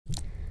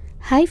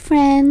Hi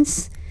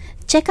friends!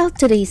 Check out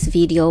today's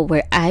video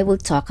where I will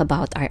talk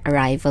about our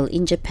arrival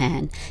in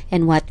Japan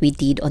and what we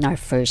did on our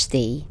first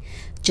day.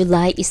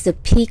 July is the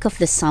peak of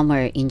the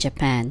summer in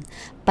Japan.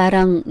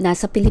 Parang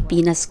nasa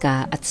Pilipinas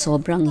ka at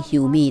sobrang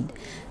humid.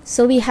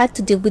 So we had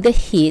to deal with the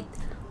heat,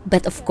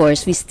 but of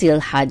course we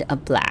still had a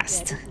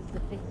blast.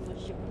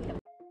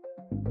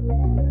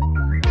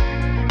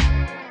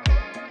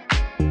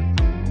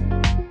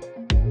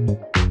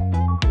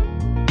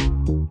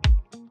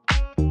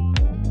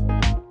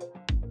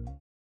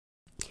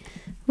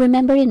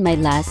 Remember in my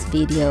last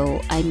video,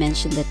 I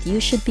mentioned that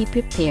you should be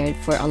prepared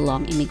for a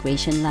long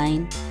immigration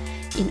line.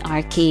 In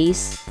our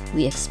case,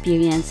 we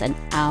experienced an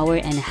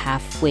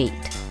hour-and-a-half wait.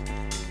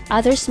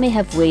 Others may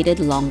have waited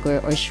longer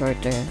or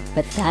shorter,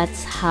 but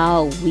that's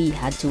how we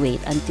had to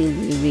wait until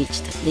we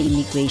reached the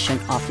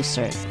immigration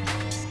officer.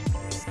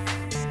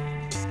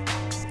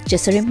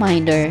 Just a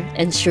reminder,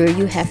 ensure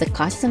you have the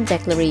custom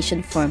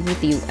declaration form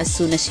with you as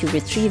soon as you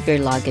retrieve your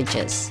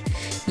luggages.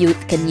 You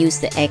can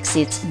use the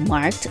exits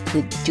marked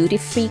with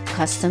duty-free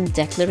custom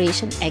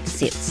declaration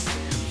exits.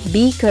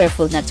 Be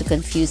careful not to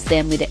confuse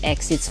them with the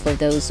exits for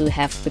those who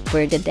have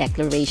prepared the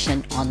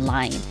declaration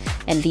online,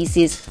 and this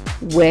is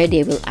where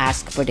they will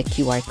ask for the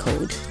QR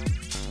code.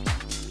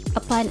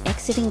 Upon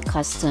exiting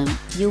custom,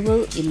 you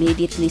will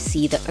immediately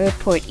see the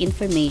airport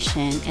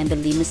information and the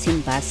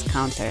limousine bus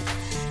counter.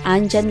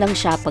 Andyan lang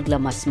siya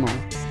paglamas mo.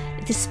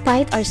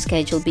 Despite our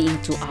schedule being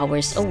 2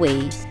 hours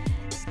away,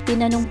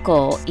 tinanong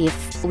ko if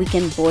we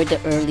can board the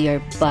earlier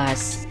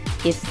bus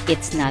if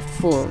it's not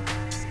full.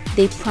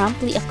 They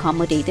promptly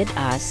accommodated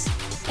us,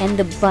 and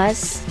the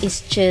bus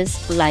is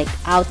just like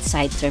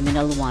outside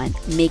Terminal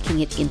 1, making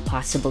it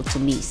impossible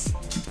to miss.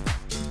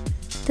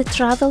 The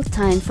travel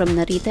time from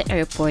Narita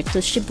Airport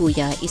to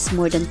Shibuya is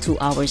more than 2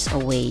 hours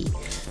away.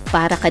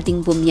 Para ka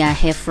ding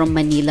bumiyahe from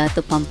Manila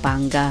to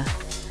Pampanga.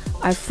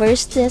 Our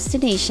first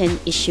destination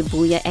is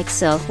Shibuya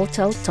Excel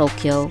Hotel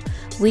Tokyo,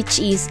 which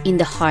is in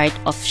the heart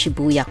of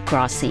Shibuya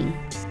Crossing.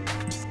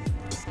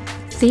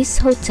 This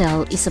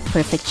hotel is a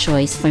perfect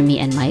choice for me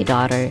and my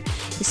daughter,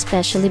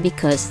 especially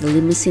because the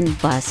limousine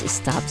bus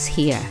stops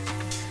here.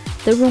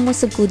 The room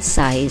was a good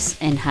size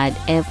and had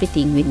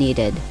everything we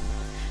needed.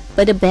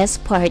 But the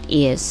best part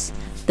is,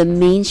 the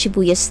main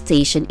Shibuya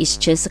station is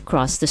just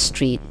across the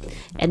street,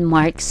 and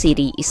Mark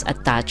City is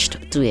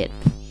attached to it.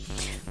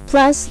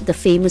 Plus, the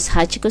famous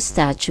Hachiko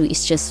statue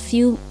is just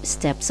few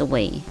steps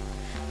away.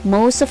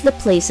 Most of the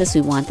places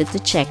we wanted to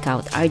check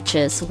out are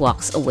just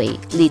walks away,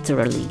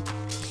 literally.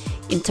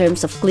 In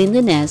terms of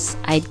cleanliness,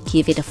 I'd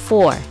give it a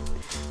 4,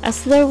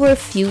 as there were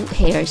few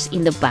hairs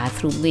in the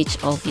bathroom,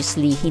 which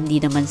obviously hindi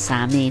naman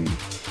sa amin.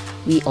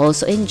 We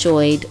also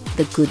enjoyed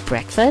the good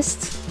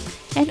breakfast,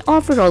 and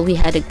overall we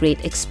had a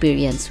great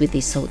experience with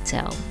this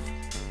hotel.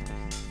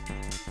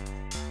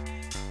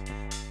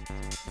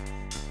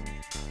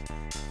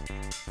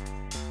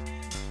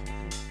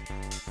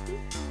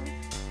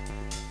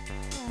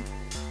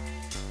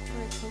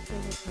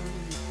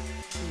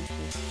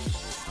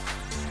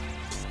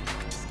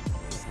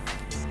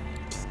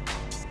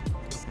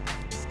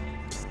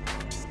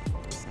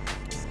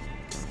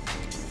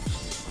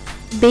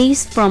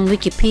 Based from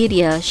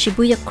Wikipedia,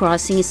 Shibuya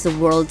Crossing is the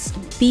world's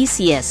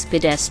busiest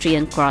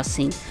pedestrian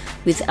crossing,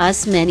 with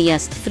as many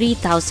as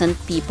 3,000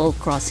 people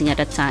crossing at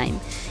a time.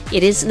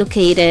 It is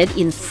located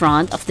in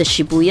front of the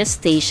Shibuya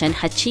Station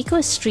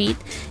Hachiko Street,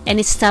 and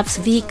it stops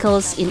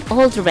vehicles in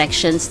all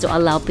directions to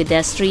allow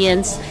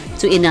pedestrians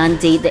to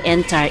inundate the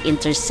entire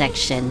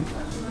intersection.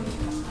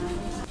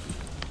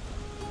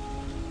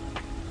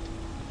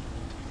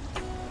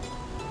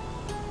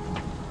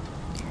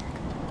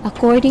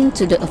 According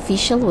to the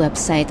official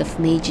website of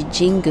Meiji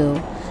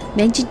Jingu,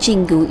 Meiji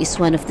Jingu is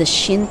one of the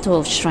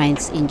Shinto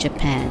shrines in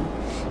Japan.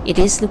 It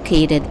is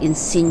located in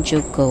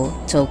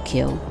Shinjuku,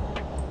 Tokyo.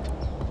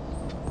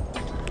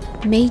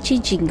 Meiji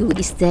Jingu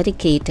is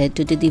dedicated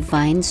to the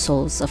divine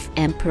souls of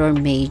Emperor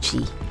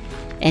Meiji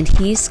and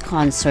his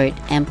consort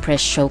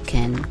Empress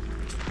Shoken.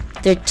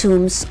 Their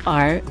tombs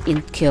are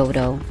in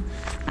Kyoto.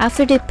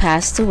 After they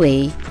passed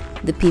away,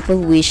 the people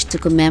wished to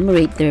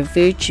commemorate their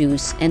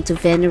virtues and to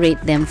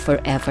venerate them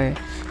forever,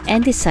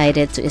 and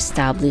decided to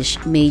establish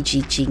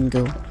Meiji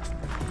Jingu.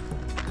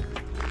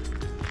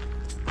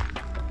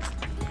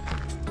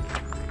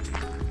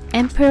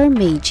 Emperor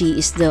Meiji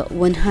is the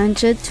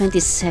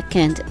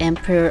 122nd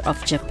Emperor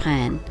of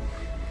Japan.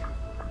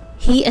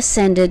 He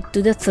ascended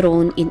to the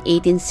throne in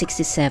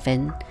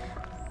 1867.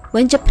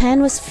 When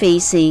Japan was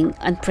facing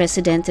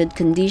unprecedented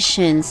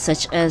conditions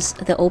such as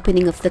the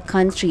opening of the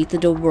country to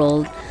the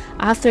world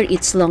after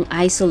its long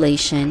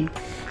isolation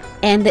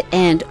and the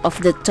end of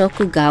the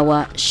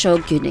Tokugawa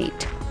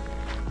shogunate,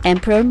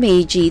 Emperor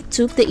Meiji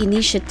took the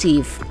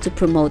initiative to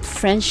promote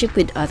friendship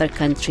with other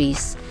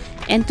countries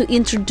and to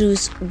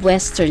introduce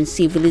Western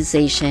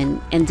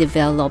civilization and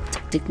developed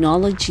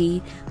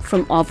technology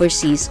from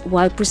overseas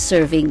while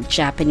preserving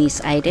Japanese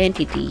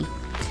identity,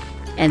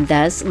 and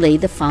thus laid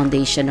the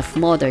foundation of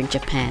modern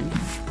Japan.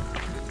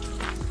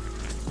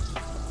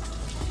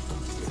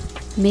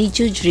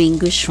 Meiji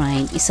Jingu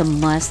Shrine is a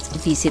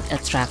must-visit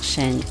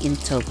attraction in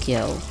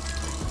Tokyo.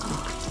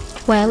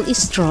 While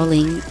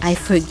strolling, I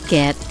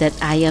forget that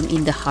I am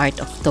in the heart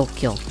of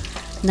Tokyo.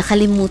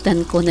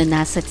 Nakalimutan ko na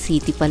nasa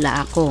city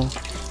pala ako.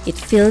 It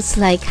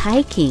feels like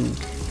hiking,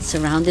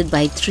 surrounded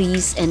by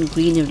trees and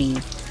greenery.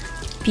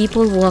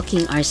 People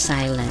walking are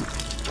silent.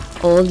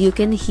 All you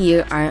can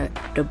hear are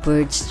the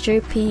birds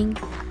chirping,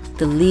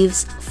 the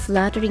leaves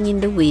fluttering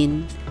in the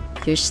wind,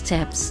 your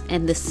steps,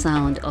 and the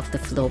sound of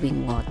the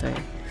flowing water.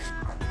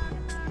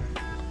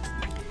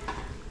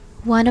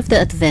 One of the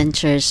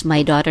adventures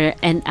my daughter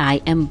and I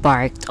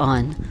embarked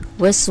on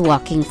was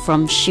walking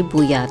from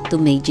Shibuya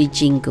to Meiji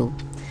Jingu.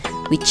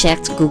 We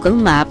checked Google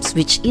Maps,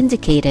 which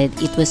indicated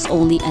it was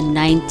only a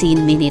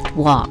 19-minute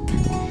walk.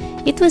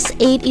 It was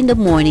 8 in the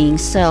morning,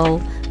 so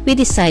we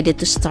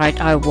decided to start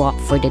our walk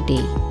for the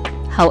day.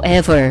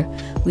 However,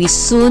 we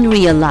soon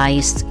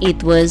realized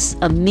it was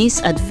a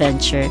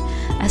misadventure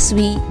as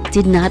we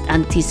did not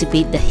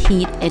anticipate the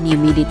heat and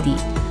humidity.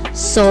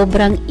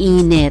 Sobrang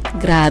init,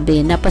 grabe,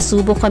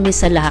 napasubok kami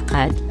sa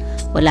lakad.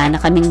 Wala na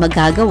kaming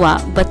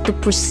magagawa but to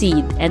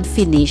proceed and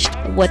finish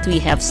what we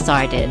have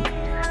started.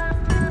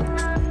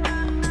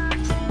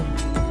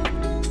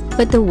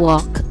 But the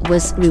walk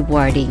was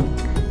rewarding.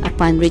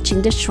 Upon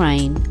reaching the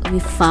shrine, we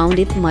found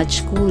it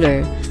much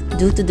cooler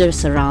due to the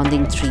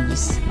surrounding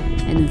trees,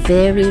 and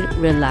very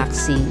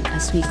relaxing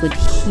as we could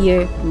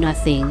hear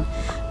nothing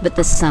but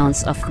the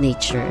sounds of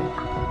nature.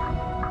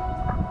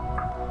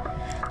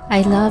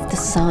 I love the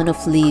sound of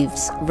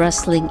leaves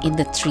rustling in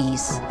the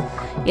trees.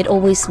 It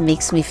always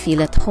makes me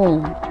feel at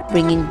home,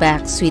 bringing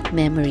back sweet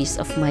memories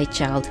of my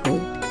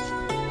childhood.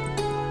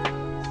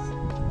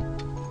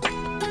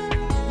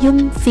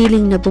 Yung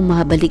feeling na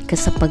bumabalik ka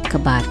sa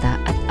pagkabata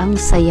at ang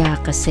saya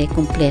kasi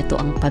kumpleto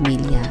ang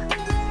pamilya.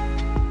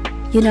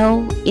 You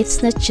know, it's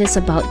not just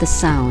about the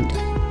sound.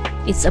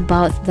 It's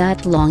about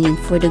that longing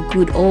for the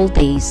good old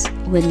days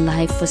when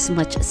life was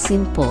much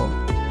simple.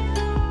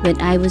 When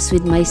I was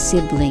with my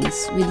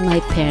siblings, with my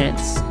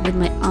parents, with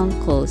my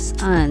uncles,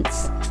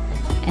 aunts,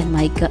 and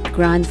my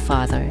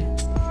grandfather.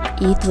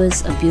 It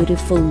was a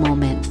beautiful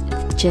moment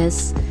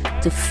just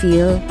to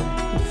feel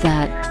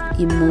that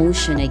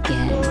emotion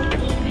again.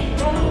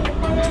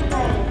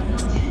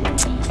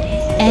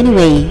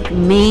 Anyway,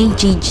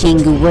 Meiji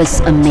Jingu was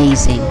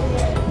amazing,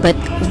 but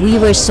we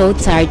were so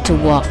tired to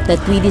walk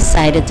that we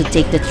decided to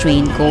take the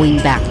train going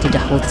back to the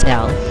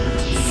hotel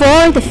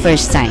for the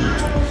first time.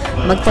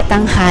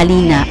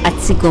 Magtatanghali na at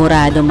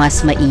sigurado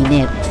mas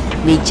mainit.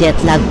 May jet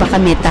lag pa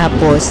kami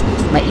tapos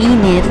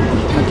mainit,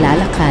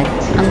 maglalakad,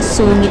 ang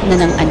sungit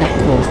na ng anak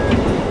ko.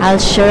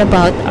 I'll share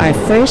about our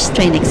first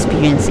train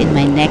experience in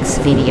my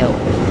next video.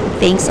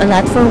 Thanks a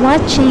lot for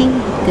watching.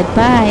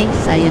 Goodbye.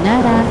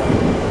 Sayonara.